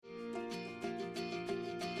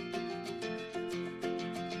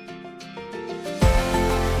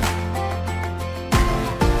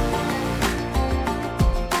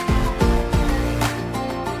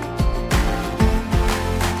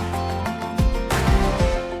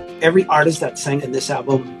every artist that sang in this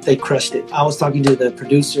album, they crushed it. I was talking to the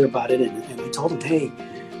producer about it, and I told him, hey,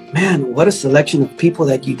 man, what a selection of people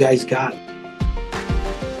that you guys got.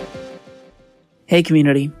 Hey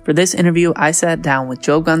community, for this interview I sat down with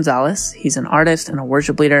Joe Gonzalez. He's an artist and a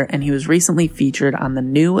worship leader, and he was recently featured on the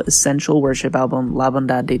new Essential Worship album, La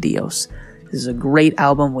Bondad de Dios. This is a great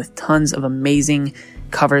album with tons of amazing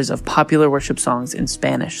covers of popular worship songs in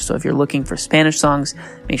Spanish. So if you're looking for Spanish songs,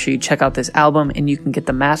 make sure you check out this album, and you can get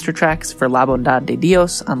the master tracks for La Bondad de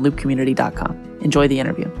Dios on loopcommunity.com. Enjoy the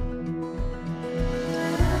interview.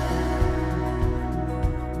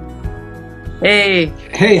 Hey,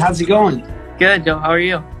 how's it going? Good, Joe. How are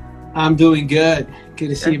you? I'm doing good. Good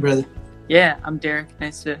to see you, brother. Yeah, I'm Derek.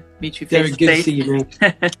 Nice to meet you face to face. Good to see you,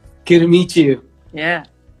 man. Good to meet you. Yeah.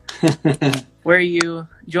 Where are you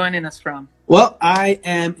joining us from? Well, I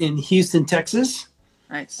am in Houston, Texas.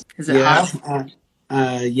 Nice. Is it hot?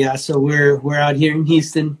 Yeah. So we're out here in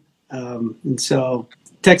Houston, and so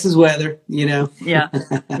Texas weather, you know. Yeah.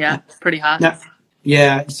 Pretty hot.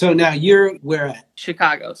 Yeah. So now you're where at?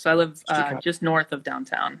 Chicago. So I live just north of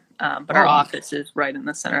downtown, but our office is right in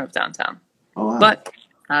the center of downtown. Oh, wow. But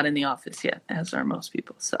not in the office yet, as are most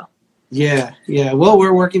people. So. Yeah. Well,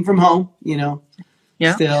 we're working from home, you know.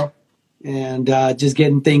 Yeah. Still, and just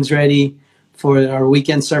getting things ready for our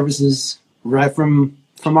weekend services right from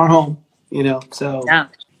our home, you know. So. Yeah.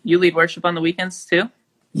 You lead worship on the weekends too?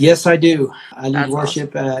 Yes, I do. I lead That's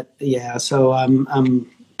worship awesome. So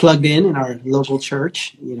I'm plugged in our local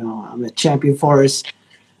church. You know, I'm at Champion Forest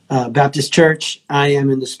Baptist Church. I am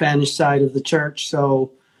in the Spanish side of the church.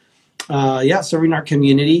 So, serving our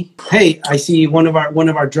community. Hey, I see one of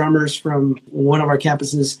our drummers from one of our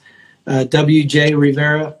campuses, W.J.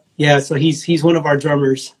 Rivera. Yeah, so he's one of our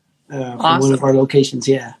drummers from one of our locations.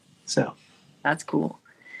 Yeah, so that's cool.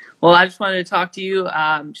 Well, I just wanted to talk to you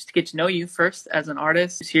just to get to know you first as an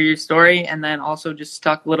artist, just hear your story, and then also just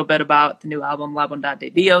talk a little bit about the new album, La Bondad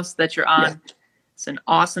de Dios, that you're on. Yeah. It's an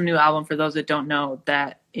awesome new album, for those that don't know,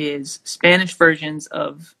 that is Spanish versions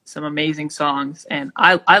of some amazing songs, and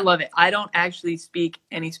I love it. I don't actually speak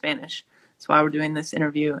any Spanish. That's why we're doing this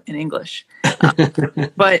interview in English.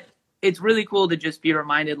 But it's really cool to just be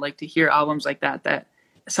reminded, like, to hear albums like that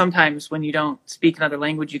sometimes when you don't speak another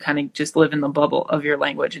language, you kind of just live in the bubble of your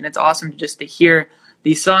language. And it's awesome just to hear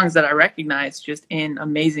these songs that I recognize just in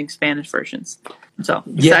amazing Spanish versions. So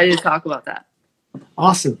excited to talk about that.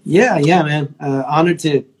 Awesome. Yeah, man. Honored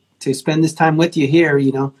to spend this time with you here,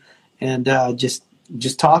 you know, and just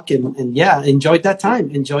talk and enjoyed that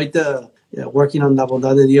time. Enjoyed the working on La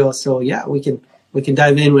Bondad de Dios. So yeah, we can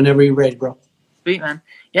dive in whenever you're ready, bro. Sweet, man.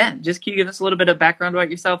 Yeah, just can you give us a little bit of background about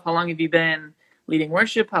yourself? How long have you been leading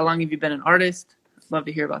worship? How long have you been an artist? Love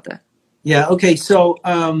to hear about that. Yeah. Okay. So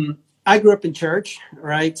I grew up in church,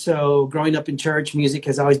 right? So growing up in church, music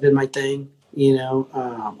has always been my thing. You know,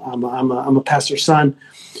 I'm a pastor's son.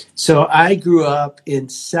 So I grew up in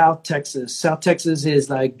South Texas. South Texas is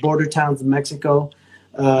like border towns of Mexico.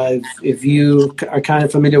 If you are kind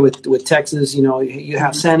of familiar with Texas, you know, you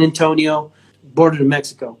have San Antonio, border to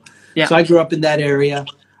Mexico. Yeah. So I grew up in that area.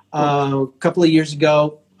 A couple of years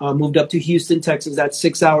ago, moved up to Houston, Texas. That's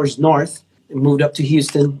 6 hours north. Moved up to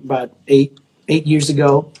Houston about eight years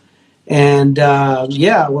ago. And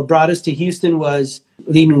what brought us to Houston was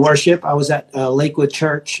leading worship. I was at Lakewood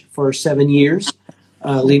Church for 7 years,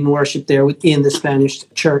 leading worship there within the Spanish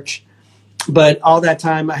church. But all that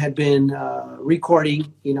time I had been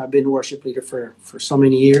recording. You know, I've been worship leader for so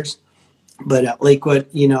many years. But at Lakewood,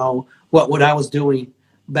 you know, what I was doing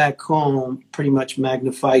back home pretty much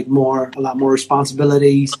magnified a lot more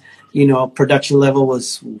responsibilities. You know, production level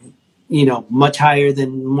was, you know, much higher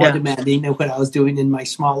than more demanding than what I was doing in my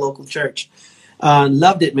small local church.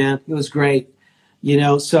 Loved it, man. It was great. You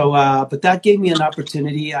know, so, but that gave me an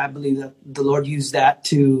opportunity. I believe that the Lord used that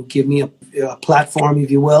to give me a platform, if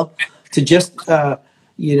you will, to just,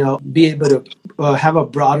 be able to have a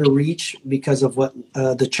broader reach because of what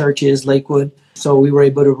the church is, Lakewood. So we were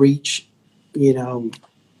able to reach, you know,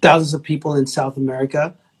 thousands of people in South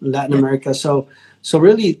America, Latin America. So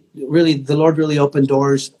really, the Lord really opened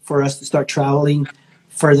doors for us to start traveling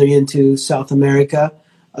further into South America.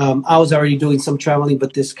 I was already doing some traveling,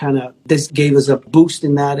 but this gave us a boost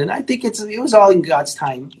in that. And I think it was all in God's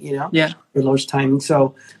time, you know, the Lord's timing.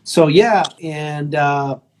 So yeah. And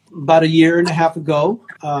about a year and a half ago,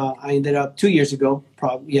 I ended up 2 years ago,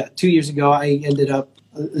 2 years ago, I ended up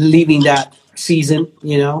leaving that season,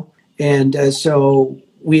 you know, and so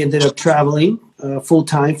we ended up traveling full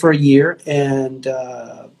time for a year. And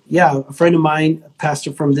a friend of mine, a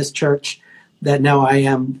pastor from this church that now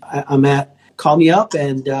I'm at, called me up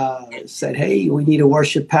and said, hey, we need a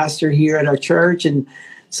worship pastor here at our church. And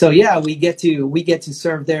So yeah, we get to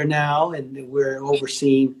serve there now, and we're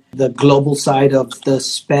overseeing the global side of the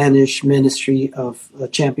Spanish ministry of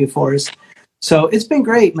Champion Forest. So it's been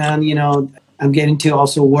great, man. I'm getting to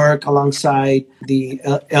also work alongside the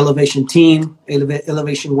Elevation team,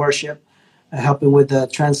 Elevation Worship, helping with the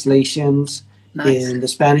translations Nice. in the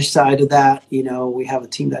Spanish side of that. We have a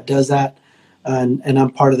team that does that, and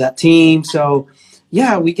I'm part of that team. So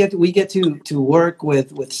yeah, we get to work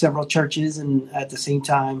with several churches, and at the same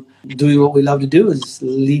time doing what we love to do is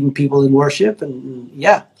leading people in worship. And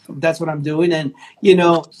yeah, that's what I'm doing. And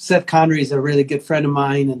Seth Connery is a really good friend of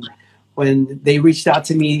mine, and when they reached out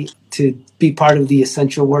to me to be part of the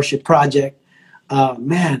Essential Worship Project,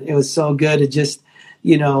 man, it was so good to just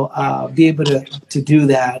be able to do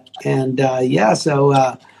that. And yeah,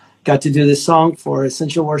 so got to do this song for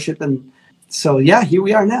Essential Worship, and so yeah, here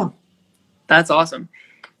we are now. That's awesome.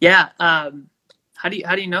 Yeah. How do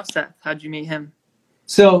you know Seth? How did you meet him?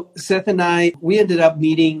 So Seth and we ended up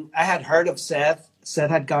meeting. I had heard of Seth. Seth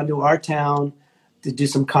had gone to our town to do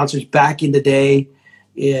some concerts back in the day,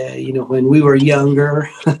 when we were younger.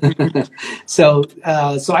 So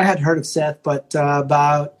I had heard of Seth, but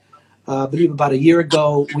I believe about a year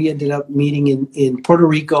ago, we ended up meeting in Puerto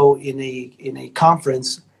Rico in a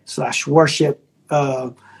conference / worship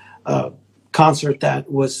concert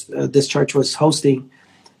that was this church was hosting,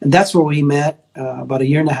 and that's where we met about a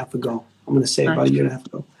year and a half ago. I'm going to say about a year and a half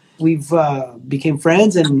ago. We've became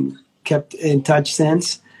friends and kept in touch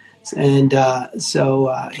since. And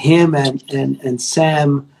so him and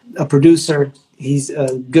Sam, a producer, he's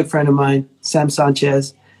a good friend of mine, Sam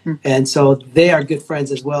Sanchez. And so they are good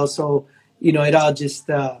friends as well. So, it all just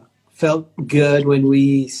felt good when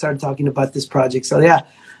we started talking about this project. So yeah,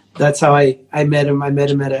 that's how I met him. I met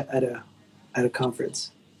him at a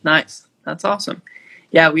conference. Nice. That's awesome.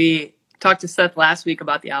 Yeah, we talked to Seth last week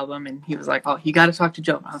about the album, and he was like, "Oh, you got to talk to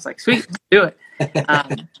Joe." I was like, "Sweet, let's do it."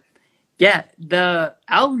 Yeah, the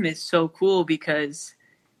album is so cool because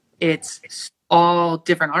it's all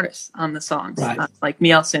different artists on the songs, Right. Like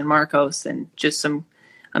Miel San Marcos and just some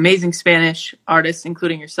amazing Spanish artists,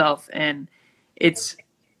 including yourself. And it's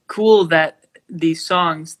cool that these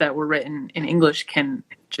songs that were written in English can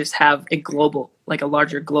just have a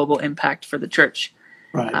larger global impact for the church.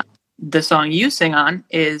 Right. The song you sing on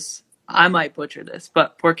is, I might butcher this,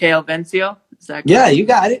 but Porque El Venció? Is that correct? Yeah, you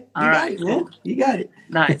got it. All right, cool. You got it.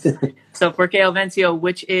 Nice. So Porque El Venció,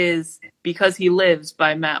 which is Because He Lives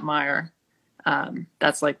by Matt Meyer.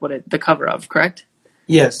 That's like the cover of, correct?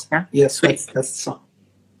 Yes. Yeah? Yes, Sweet. that's the song.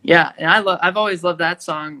 Yeah, and I've always loved that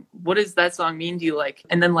song. What does that song mean to you? Like,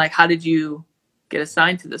 and then how did you get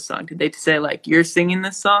assigned to this song? Did they say you're singing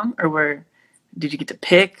this song, or did you get to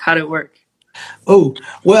pick? How did it work? Oh,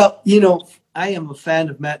 well, I am a fan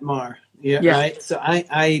of Matt Maher. Yeah. Right. So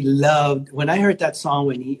I loved when I heard that song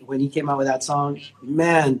when he came out with that song.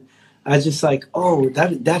 Man, I was just like, oh,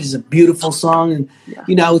 that is a beautiful song, and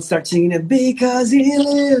I would start singing it. Because he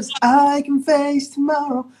lives, I can face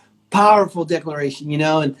tomorrow. Powerful declaration,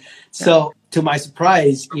 and so to my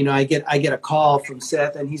surprise, I get a call from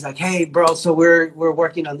Seth, and he's like, "Hey, bro, so we're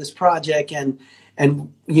working on this project, and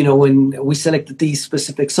when we selected these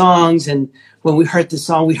specific songs, and when we heard this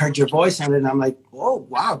song, we heard your voice on it." And I'm like, "Oh,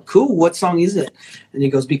 wow, cool. What song is it?" And he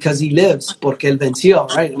goes, "Because He Lives, Porque Él Venció."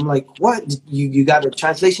 Right? I'm like, "What? You got a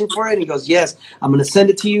translation for it?" And he goes, "Yes. I'm gonna send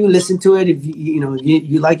it to you. Listen to it. If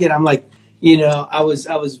you like it." I'm like, I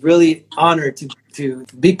was really honored to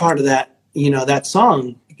be part of that. That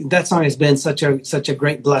song. That song has been such a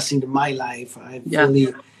great blessing to my life.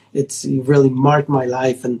 It's really marked my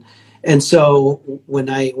life. And so when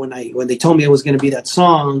they told me it was going to be that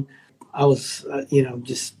song, I was,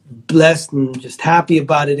 just blessed and just happy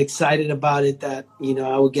about it, excited about it that,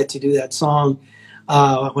 I would get to do that song.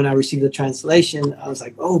 When I received the translation, I was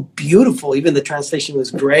like, oh, beautiful. Even the translation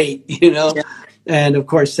was great, And of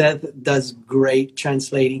course, Seth does great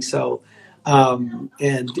translating. So, the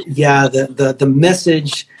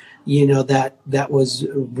message, that was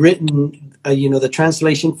written, the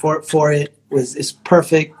translation for it is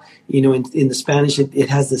perfect. In the Spanish, it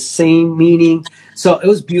has the same meaning. So it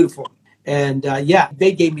was beautiful. And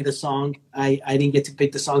they gave me the song. I didn't get to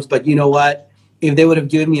pick the songs, but you know what? If they would have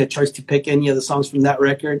given me a choice to pick any of the songs from that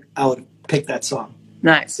record, I would have picked that song.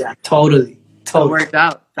 Nice. Yeah, totally. So it worked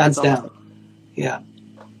out. Hands down. Yeah.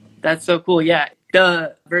 That's so cool. Yeah.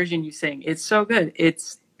 The version you sing, it's so good.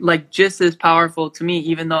 It's just as powerful to me,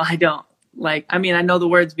 even though I don't. I know the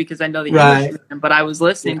words because I know the English, but I was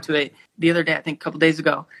listening to it the other day, I think a couple days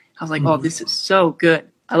ago. I was like, oh, this is so good.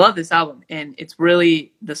 I love this album. And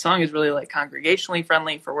the song is really congregationally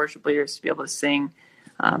friendly for worship leaders to be able to sing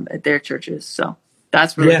at their churches. So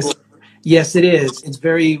that's really cool. Yes, it is. It's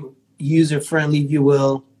very user friendly, if you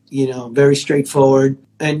will. Very straightforward.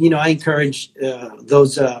 And I encourage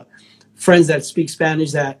those friends that speak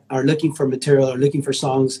Spanish that are looking for material or looking for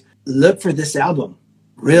songs. Look for this album.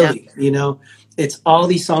 Yeah. Really, it's all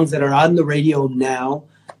these songs that are on the radio now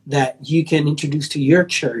that you can introduce to your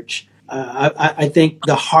church. I think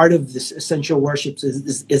the heart of this essential worship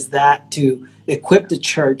is that to equip the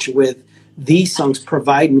church with these songs,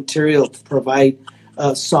 provide material, provide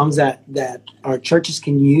songs that our churches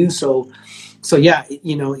can use. So yeah,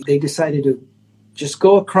 they decided to just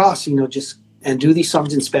go across, just and do these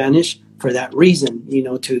songs in Spanish for that reason,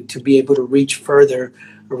 to be able to reach further,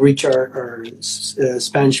 reach our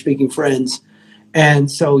Spanish speaking friends.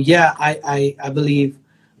 And so, yeah, I believe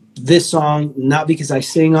this song, not because I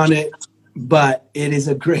sing on it, but it is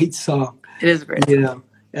a great song. It is great.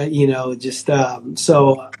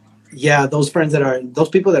 So yeah, those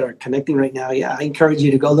people that are connecting right now, yeah, I encourage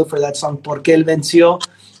you to go look for that song, Porque Él Venció.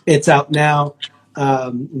 It's out now.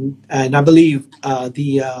 And I believe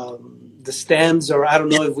the stems, or I don't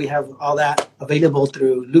know if we have all that available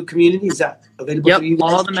through Luke Community. Is that available through you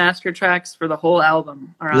guys? All the master tracks for the whole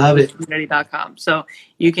album are on LukeCommunity.com. So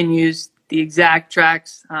you can use the exact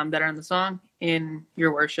tracks that are in the song in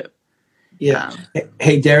your worship. Yeah.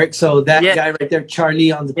 Hey, Derek. So that guy right there,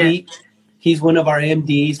 Charlie on the beat, he's one of our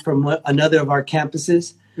MDs from another of our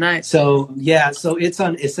campuses. Nice. So, yeah. So it's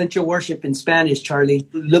on Essential Worship in Spanish, Charlie.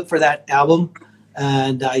 Look for that album.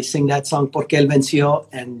 And I sing that song, Porque Él Venció.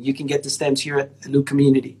 And you can get the stems here at Luke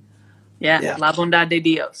Community. Yeah. La Bondad de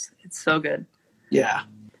Dios. It's so good. Yeah.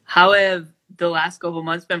 How have the last couple of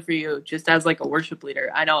months been for you, just as like a worship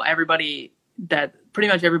leader? I know pretty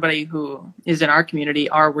much everybody who is in our community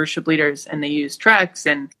are worship leaders and they use tracks.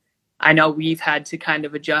 And I know we've had to kind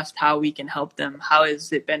of adjust how we can help them. How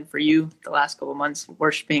has it been for you the last couple of months,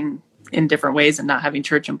 worshiping in different ways and not having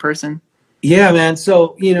church in person? Yeah, man.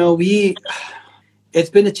 So, it's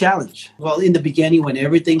been a challenge. Well, in the beginning, when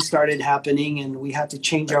everything started happening and we had to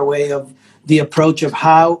change our way of the approach of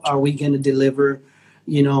how are we going to deliver,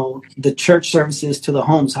 the church services to the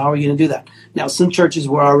homes? How are we going to do that? Now, some churches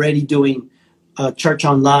were already doing church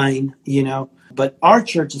online, but our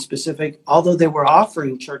church in specific, although they were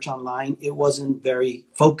offering church online, it wasn't very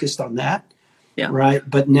focused on that. Yeah. Right.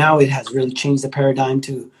 But now it has really changed the paradigm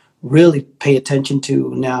to really pay attention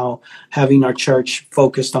to now having our church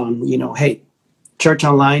focused on, hey, church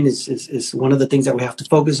online is one of the things that we have to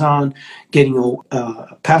focus on, getting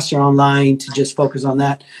a pastor online to just focus on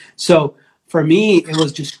that. So for me, it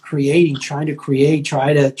was just trying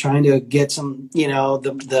to get some,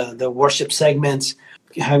 the worship segments,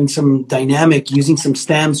 having some dynamic, using some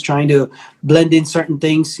stems, trying to blend in certain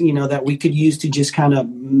things, that we could use to just kind of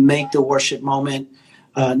make the worship moment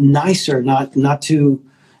nicer, not too,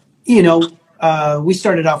 we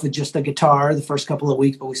started off with just a guitar the first couple of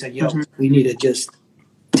weeks, but we said, we need to just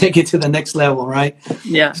take it to the next level, right?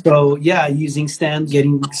 Yeah. So, yeah, using stems,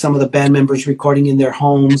 getting some of the band members recording in their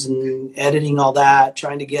homes and editing all that,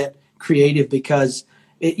 trying to get creative because,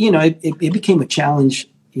 it became a challenge,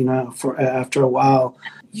 for after a while.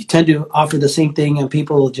 You tend to offer the same thing and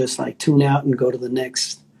people just like tune out and go to the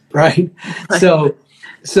next, right? So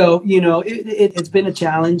it's been a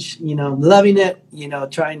challenge, loving it,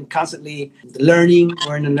 trying constantly learning.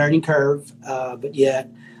 We're in a learning curve, but yet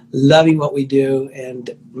loving what we do. And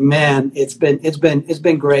man, it's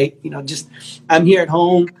been great. Just I'm here at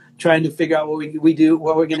home trying to figure out what we do,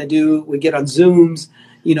 what we're going to do. We get on Zooms,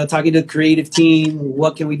 talking to the creative team.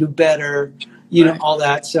 What can we do better? Right. All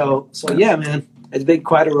that. So yeah, man, it's been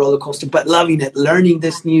quite a roller coaster, but loving it, learning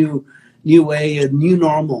this new way, a new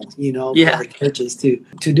normal, for our churches to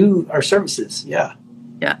do our services. Yeah.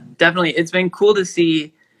 Yeah, definitely. It's been cool to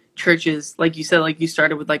see churches, like you said, like you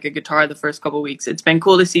started with like a guitar the first couple of weeks. It's been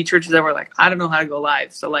cool to see churches that were like, I don't know how to go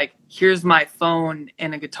live. So like, here's my phone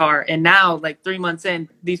and a guitar. And now like 3 months in,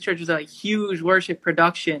 these churches are like huge worship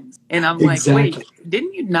productions. And I'm like, wait,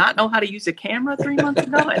 didn't you not know how to use a camera 3 months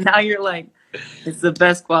ago? And now you're like, it's the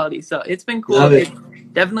best quality. So it's been cool. It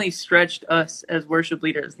definitely stretched us as worship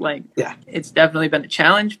leaders. Like, it's definitely been a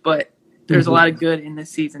challenge, but there's a lot of good in this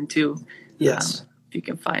season too. Yes. If you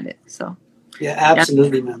can find it. So yeah,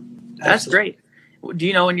 absolutely, man. Absolutely. That's great. Do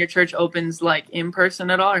you know when your church opens like in person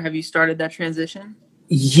at all, or have you started that transition?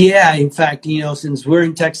 Yeah, in fact, since we're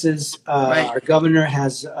in Texas, our governor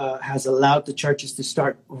has allowed the churches to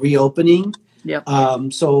start reopening. Yep.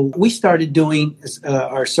 So we started doing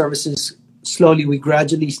our services slowly. We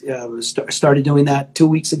gradually started doing that 2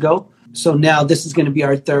 weeks ago. So now this is going to be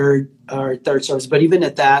our third service. But even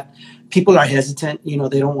at that, people are hesitant.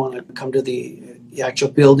 They don't want to come to the actual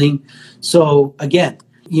building. So again,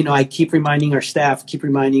 I keep reminding our staff, keep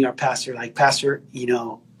reminding our pastor, like, Pastor,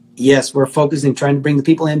 yes, we're focused in trying to bring the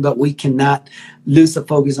people in, but we cannot lose the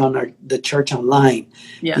focus on the church online.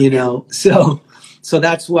 Yeah. So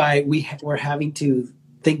that's why we're having to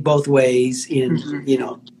think both ways in,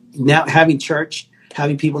 now having church,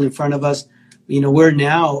 having people in front of us.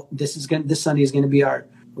 This Sunday is going to be our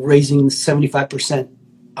raising 75%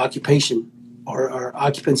 occupation or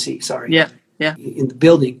occupancy, sorry. Yeah. In the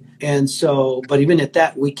building. And so, but even at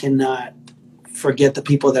that, we cannot forget the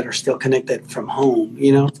people that are still connected from home,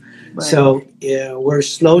 Right. So we're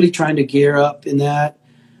slowly trying to gear up in that.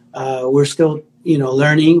 We're still,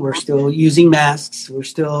 learning. We're still using masks. We're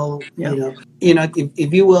still,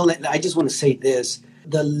 if you will, I just want to say this.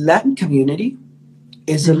 The Latin community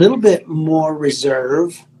is a little bit more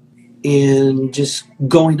reserved in just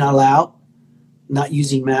going all out, not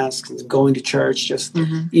using masks, going to church, just,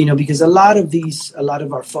 because a lot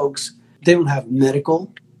of our folks, they don't have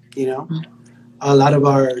medical, a lot of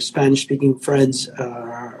our Spanish speaking friends,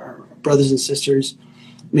 our brothers and sisters,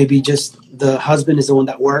 maybe just the husband is the one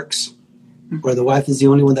that works or the wife is the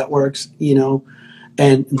only one that works,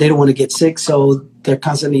 and they don't want to get sick. So they're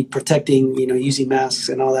constantly protecting, using masks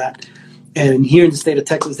and all that. And here in the state of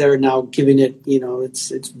Texas, they're now giving it,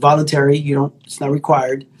 it's voluntary. It's not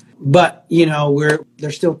required. But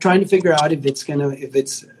they're still trying to figure out if it's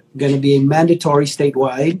gonna be a mandatory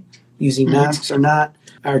statewide using masks or not.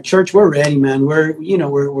 Our church, we're ready, man. We're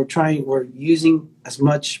using as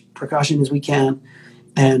much precaution as we can,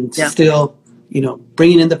 and still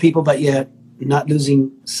bringing in the people, but yet not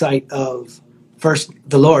losing sight of first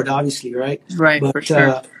the Lord, obviously, right? Right, but, for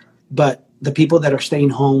sure. But the people that are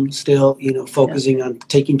staying home, still focusing on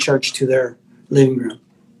taking church to their living room.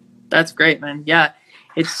 That's great, man. Yeah.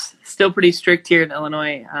 It's still pretty strict here in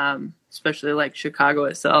Illinois, especially like Chicago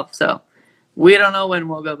itself. So we don't know when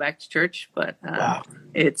we'll go back to church, but wow.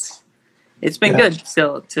 It's been good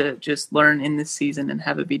still to just learn in this season and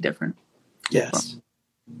have it be different. Yes.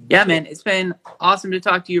 Yeah, man, it's been awesome to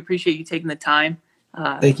talk to you. Appreciate you taking the time.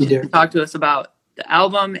 Thank you, dear. To talk to us about the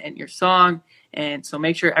album and your song. And so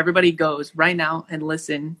make sure everybody goes right now and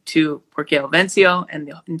listen to Porque Él Venció and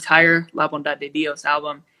the entire La Bondad de Dios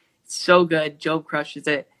album. So good. Job crushes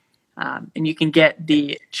it. And you can get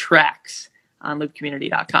the tracks on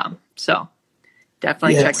loopcommunity.com. So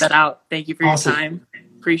definitely check that out. Thank you for your time.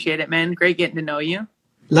 Appreciate it, man. Great getting to know you.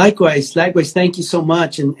 Likewise. Thank you so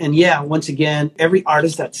much. And once again, every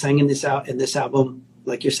artist that sang in this album,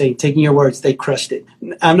 like you're saying, taking your words, they crushed it.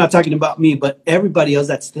 I'm not talking about me, but everybody else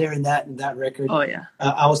that's there in that record. Oh yeah.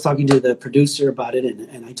 I was talking to the producer about it,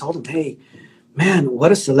 and I told him, hey, man,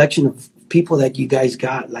 what a selection of people that you guys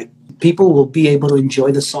got. Like, people will be able to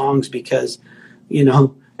enjoy the songs because,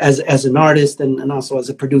 as an artist and also as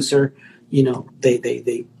a producer,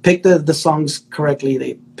 they pick the songs correctly.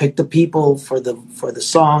 They pick the people for the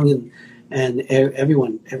song, and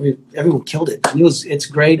everyone killed it. It's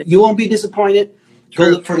great. You won't be disappointed. Go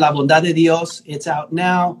look for La Bondad de Dios. It's out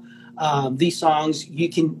now. These songs, you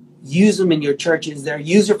can use them in your churches. They're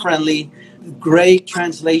user-friendly, great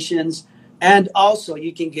translations. And also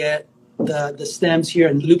you can get the stems here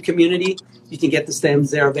in Loop Community. You can get the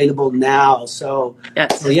stems. They're available now. So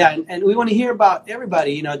and we want to hear about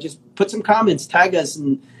everybody. Just put some comments, tag us,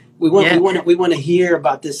 and we want to hear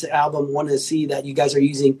about this album. We want to see that you guys are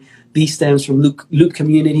using these stems from Loop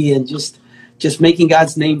Community and just making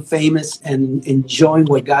God's name famous and enjoying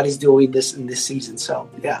what God is doing in this season. So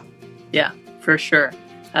yeah, for sure.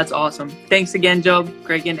 That's awesome. Thanks again, Job.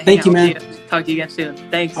 Great getting to hang out with you, man. Talk to you again soon.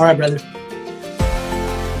 Thanks. All right, brother.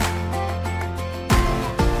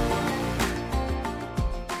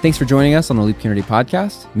 Thanks for joining us on the Loop Community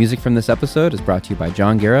Podcast. Music from this episode is brought to you by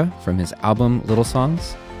John Guerra from his album Little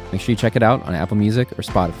Songs. Make sure you check it out on Apple Music or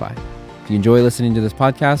Spotify. If you enjoy listening to this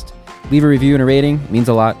podcast, leave a review and a rating. It means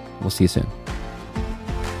a lot. We'll see you soon.